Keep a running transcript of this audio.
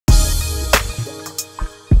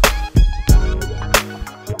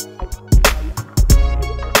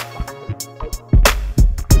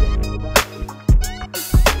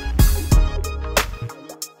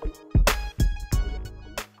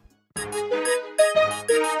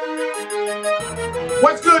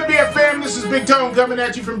What's good, BFM? This is Big Tone coming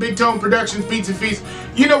at you from Bigtoneproductions Pizza Feast.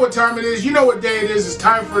 You know what time it is. You know what day it is. It's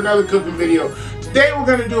time for another cooking video. Today we're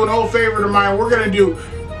going to do an old favorite of mine. We're going to do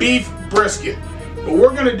beef brisket. But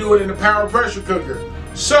we're going to do it in a power pressure cooker.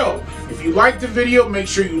 So, if you like the video, make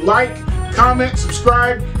sure you like, comment,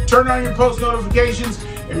 subscribe, turn on your post notifications,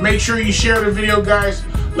 and make sure you share the video, guys.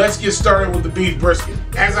 Let's get started with the beef brisket.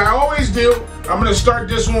 As I always do, I'm going to start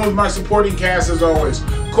this one with my supporting cast as always.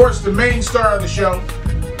 Of course, the main star of the show,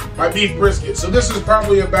 my beef brisket. So this is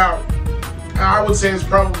probably about, I would say it's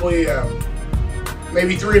probably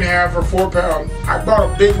maybe 3.5 or 4 pound. I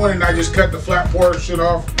bought a big one and I just cut the flat portion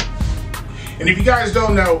off. And if you guys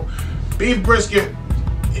don't know, beef brisket,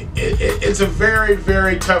 it's a very,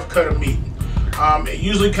 very tough cut of meat. It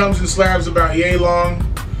usually comes in slabs about yay long.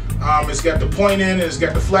 It's got the point end and it's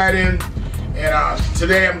got the flat end. And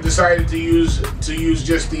today I'm decided to use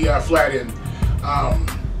just the flat end.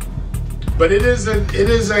 But it is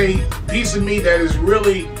a piece of meat that is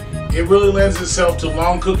really lends itself to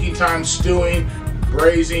long cooking time, stewing,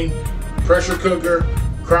 braising, pressure cooker,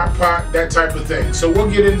 crock pot, that type of thing. So we'll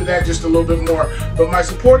get into that just a little bit more. But my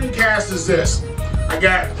supporting cast is this. I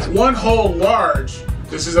got one whole large,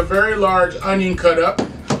 this is a very large onion cut up,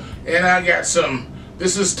 and I got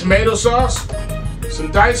this is tomato sauce, some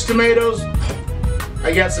diced tomatoes,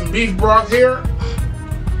 I got some beef broth here,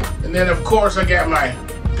 and then of course I got my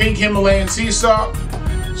pink Himalayan sea salt.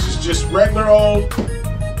 This is just regular old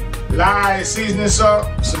lye seasoning salt,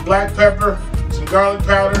 some black pepper, some garlic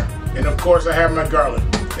powder, and of course I have my garlic.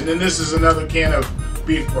 And then this is another can of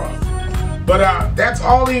beef broth. But that's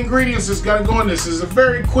all the ingredients that's gonna go in this. It's a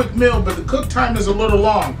very quick meal, but the cook time is a little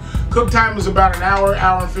long. Cook time is about an hour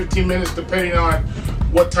and 15 minutes, depending on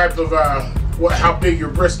what type of how big your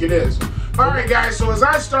brisket is. All right, guys. So as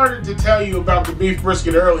I started to tell you about the beef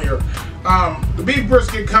brisket earlier, the beef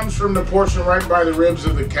brisket comes from the portion right by the ribs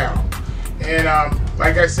of the cow, and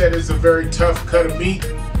like I said, it's a very tough cut of meat,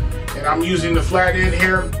 and I'm using the flat end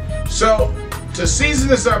here. So to season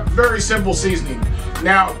this up, very simple seasoning.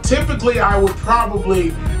 Now, typically I would probably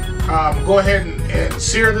go ahead and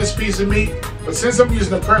sear this piece of meat, but since I'm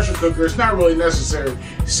using a pressure cooker, it's not really necessary.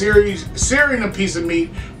 Searing a piece of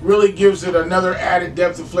meat really gives it another added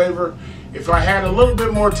depth of flavor. If I had a little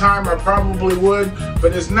bit more time, I probably would,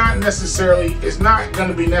 but it's not going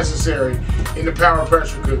to be necessary in the power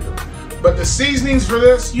pressure cooker. But the seasonings for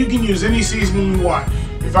this, you can use any seasoning you want.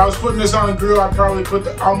 If I was putting this on a grill, I'd probably put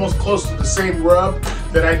almost close to the same rub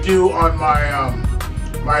that I do on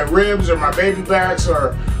my ribs or my baby backs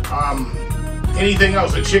or anything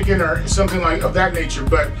else, a chicken or something like of that nature.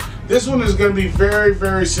 But this one is going to be very,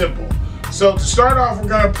 very simple. So to start off, we're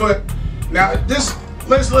going to put, now this,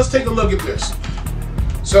 let's take a look at this.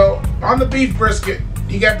 So on the beef brisket,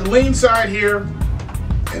 you got the lean side here,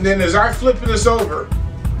 and then as I flip this over,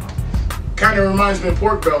 kind of reminds me of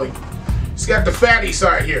pork belly, it's got the fatty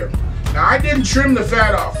side here. Now I didn't trim the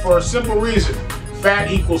fat off for a simple reason. Fat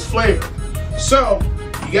equals flavor. So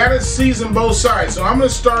you gotta season both sides. So I'm gonna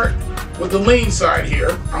start with the lean side here.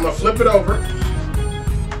 I'm gonna flip it over.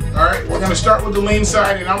 All right, we're gonna start with the lean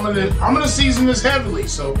side, and I'm gonna season this heavily.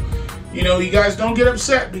 So, you know, you guys don't get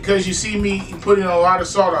upset because you see me putting a lot of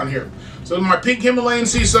salt on here. So my pink Himalayan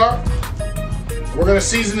sea salt, we're gonna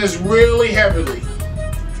season this really heavily.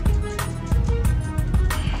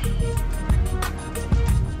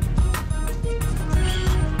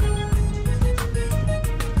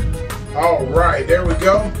 All right, there we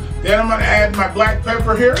go. Then I'm gonna add my black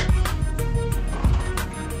pepper here.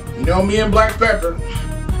 You know me and black pepper.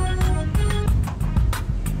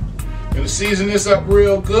 Gonna season this up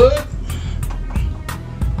real good.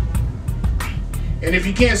 And if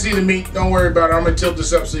you can't see the meat, don't worry about it. I'm gonna tilt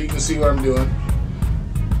this up so you can see what I'm doing.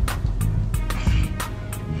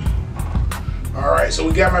 All right, so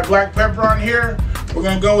we got my black pepper on here. We're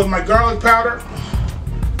gonna go with my garlic powder.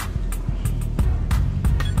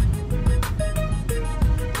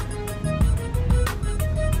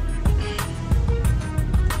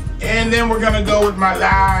 And then we're gonna go with my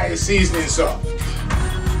lye seasoning salt.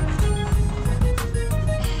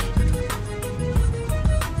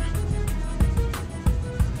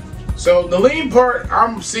 So the lean part,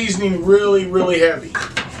 I'm seasoning really, really heavy.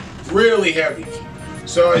 Really heavy.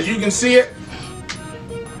 So as you can see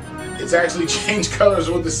it's actually changed colors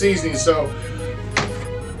with the seasoning. So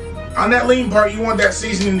on that lean part, you want that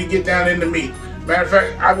seasoning to get down in the meat. Matter of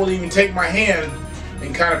fact, I will even take my hand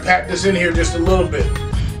and kind of pat this in here just a little bit.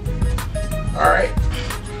 All right,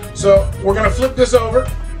 so we're gonna flip this over.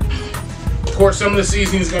 Of course, some of the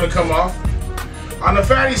seasoning is gonna come off. On the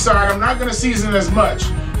fatty side, I'm not gonna season as much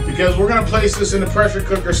because we're gonna place this in the pressure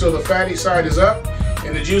cooker so the fatty side is up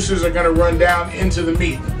and the juices are going to run down into the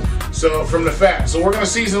meat. So from the fat. So we're going to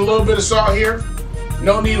season a little bit of salt here.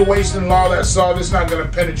 No need of wasting all that salt. It's not going to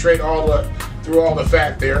penetrate through all the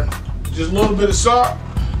fat there. Just a little bit of salt.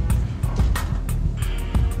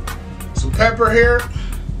 Some pepper here.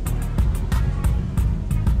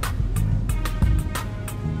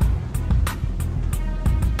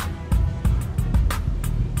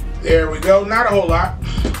 There we go. Not a whole lot.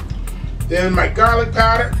 Then my garlic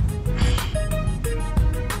powder.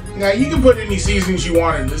 Now you can put any seasonings you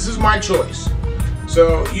want in. This is my choice.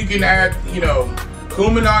 So you can add,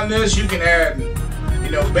 cumin on this. You can add,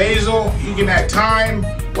 basil. You can add thyme.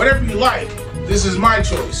 Whatever you like. This is my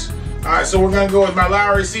choice. All right, so we're gonna go with my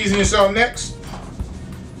Lowry seasoning salt next.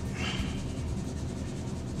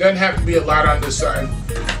 Doesn't have to be a lot on this side.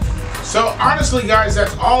 So honestly, guys,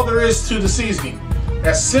 that's all there is to the seasoning.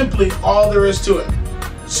 That's simply all there is to it.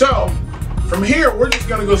 So from here, we're just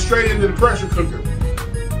gonna go straight into the pressure cooker.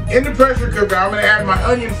 In the pressure cooker, I'm gonna add my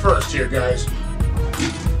onion first here, guys.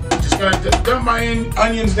 Just gonna dump my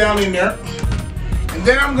onions down in there. And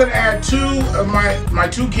then I'm gonna add two of my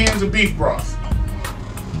 2 cans of beef broth.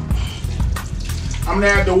 I'm gonna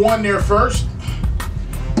add the one there first.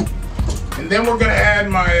 And then we're gonna add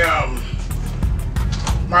my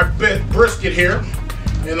brisket here.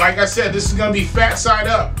 And like I said, this is gonna be fat side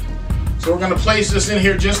up. So we're gonna place this in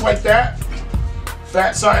here just like that.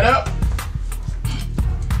 Fat side up.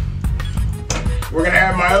 We're gonna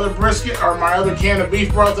add my other brisket, or my other can of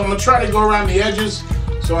beef broth. I'm gonna try to go around the edges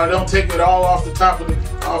so I don't take it all off the top of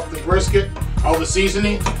the brisket, all the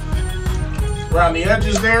seasoning. Around the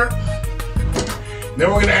edges there. Then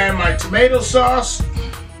we're gonna add my tomato sauce.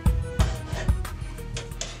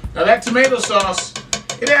 Now that tomato sauce,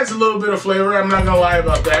 it adds a little bit of flavor, I'm not gonna lie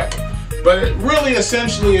about that. But it really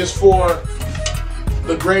essentially is for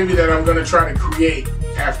the gravy that I'm gonna try to create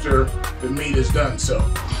after the meat is done. So,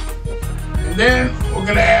 and then we're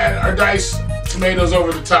gonna add our diced tomatoes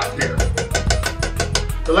over the top here.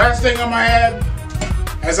 The last thing I'm gonna add,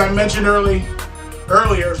 as I mentioned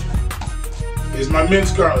earlier, is my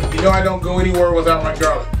minced garlic. You know I don't go anywhere without my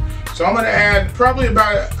garlic. So I'm gonna add probably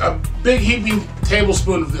about a big heaping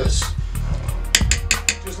tablespoon of this.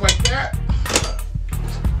 Just like that.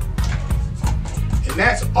 And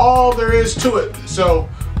that's all there is to it. So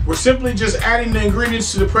we're simply just adding the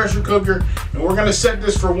ingredients to the pressure cooker, and we're gonna set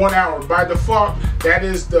this for 1 hour. By default, that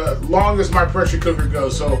is the longest my pressure cooker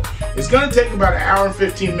goes. So it's gonna take about 1 hour and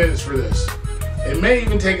 15 minutes for this. It may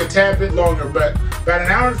even take a tad bit longer, but about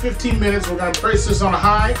 1 hour and 15 minutes. We're gonna place this on a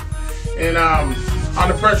high and on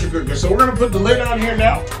the pressure cooker. So we're gonna put the lid on here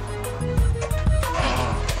now.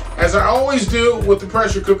 As I always do with the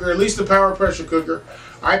pressure cooker, at least the power pressure cooker,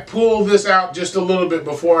 I pull this out just a little bit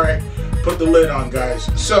before I put the lid on, guys.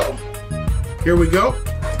 So here we go.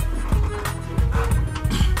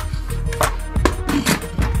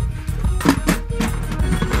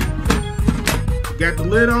 Got the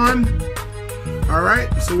lid on. All right,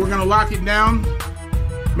 so we're gonna lock it down.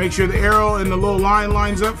 Make sure the arrow and the little line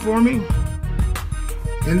lines up for me.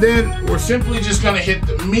 And then we're simply just gonna hit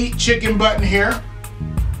the meat chicken button here.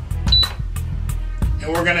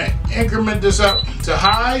 And we're gonna increment this up to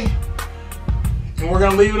high. And we're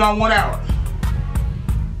gonna leave it on 1 hour.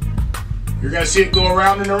 You're gonna see it go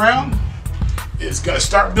around and around. It's gonna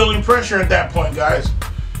start building pressure at that point, guys.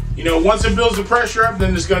 You know, once it builds the pressure up,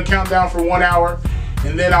 then it's gonna count down for 1 hour.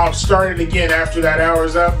 And then I'll start it again after that hour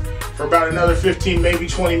is up for about another 15, maybe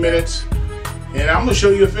 20 minutes. And I'm gonna show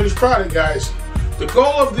you a finished product, guys. The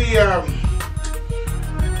goal of the,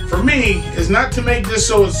 for me, is not to make this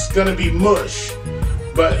so it's gonna be mush,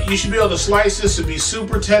 but you should be able to slice this to be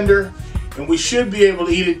super tender, and we should be able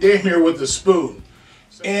to eat it damn near with a spoon.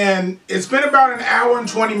 And it's been about 1 hour and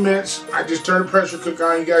 20 minutes. I just turned the pressure cooker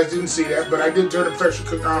on. You guys didn't see that, but I did turn the pressure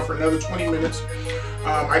cooker on for another 20 minutes.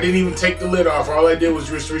 I didn't even take the lid off. All I did was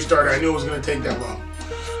just restart it. I knew it was gonna take that long.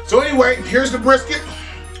 So anyway, here's the brisket.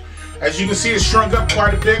 As you can see, it's shrunk up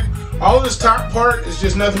quite a bit. All of this top part is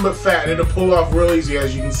just nothing but fat. It'll pull off real easy,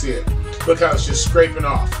 as you can see it. Look how it's just scraping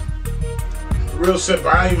off. Real simple.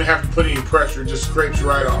 I don't even have to put any pressure. It just scrapes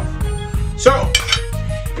right off. So,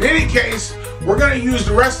 in any case, we're going to use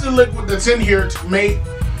the rest of the liquid that's in here to make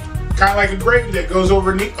kind of like a gravy that goes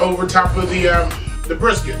over top of the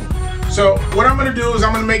brisket. So, what I'm going to do is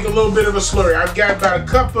I'm going to make a little bit of a slurry. I've got about a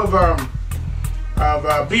cup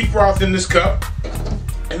of beef broth in this cup.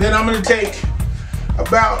 And then I'm going to take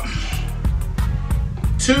about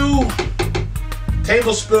 2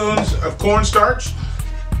 tablespoons of cornstarch.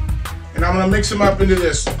 And I'm going to mix them up into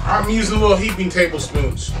this. I'm using little heaping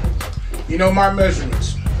tablespoons. You know my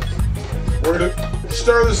measurements. We're going to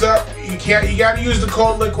stir this up. You got to use the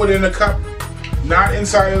cold liquid in a cup not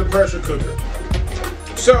inside of the pressure cooker.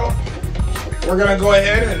 So we're gonna go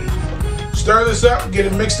ahead and stir this up, get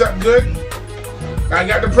it mixed up good. I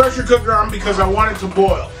got the pressure cooker on because I want it to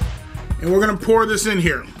boil. And we're gonna pour this in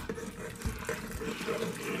here.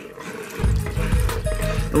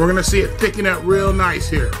 And we're gonna see it thicken up real nice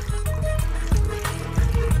here.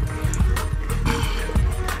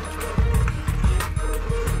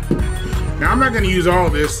 Now I'm not gonna use all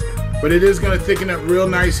of this, but it is gonna thicken up real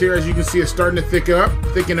nice here. As you can see, it's starting to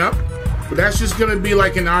thicken up. But that's just gonna be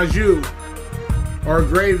like an au jus or a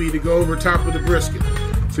gravy to go over top of the brisket.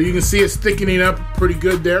 So you can see it's thickening up pretty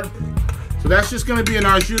good there. So that's just gonna be an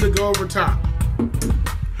au jus to go over top.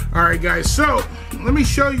 All right, guys, so let me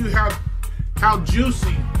show you how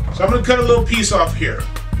juicy. So I'm gonna cut a little piece off here.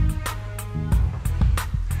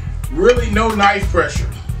 Really no knife pressure.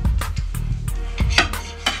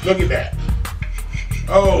 Look at that.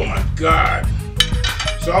 Oh my God.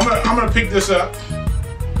 So I'm gonna pick this up.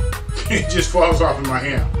 It just falls off in my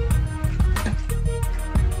hand.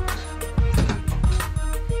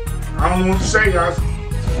 I don't know what to say, guys.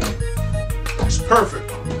 It's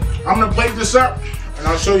perfect. I'm gonna plate this up and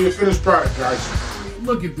I'll show you a finished product, guys.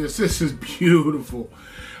 Look at this. This is beautiful.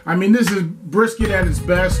 I mean, this is brisket at its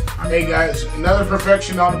best. Hey guys, another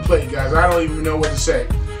perfection on the plate, guys. I don't even know what to say.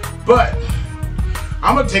 But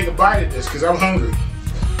I'm gonna take a bite of this because I'm hungry.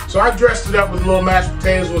 So I dressed it up with a little mashed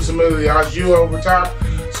potatoes with some of the au jus over top,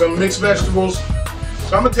 some mixed vegetables.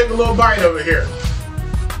 So I'm gonna take a little bite over here.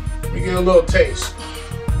 Let me get a little taste.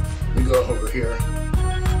 Let me go over here.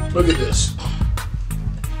 Look at this.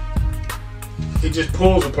 It just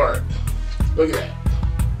pulls apart. Look at that.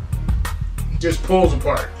 It just pulls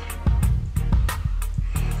apart.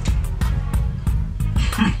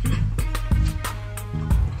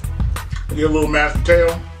 Get a little mashed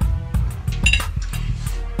potato.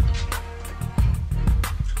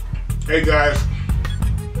 Hey guys,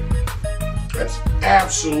 that's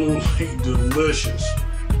absolutely delicious.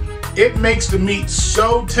 It makes the meat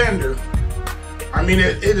so tender. I mean,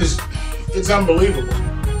 it's unbelievable.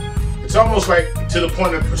 It's almost like to the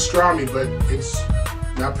point of pastrami, but it's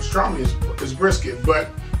not pastrami, it's brisket. But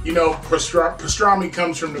you know, pastrami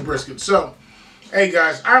comes from the brisket. So, hey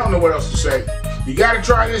guys, I don't know what else to say. You gotta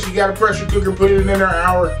try this. You got a pressure cooker, put it in there,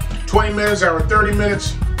 hour 20 minutes, hour 30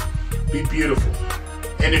 minutes. Be beautiful.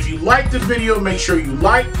 And if you like the video, make sure you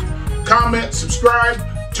like, comment, subscribe,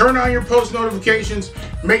 turn on your post notifications,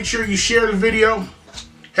 make sure you share the video.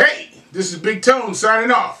 Hey, this is Big Tone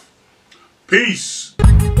signing off. Peace.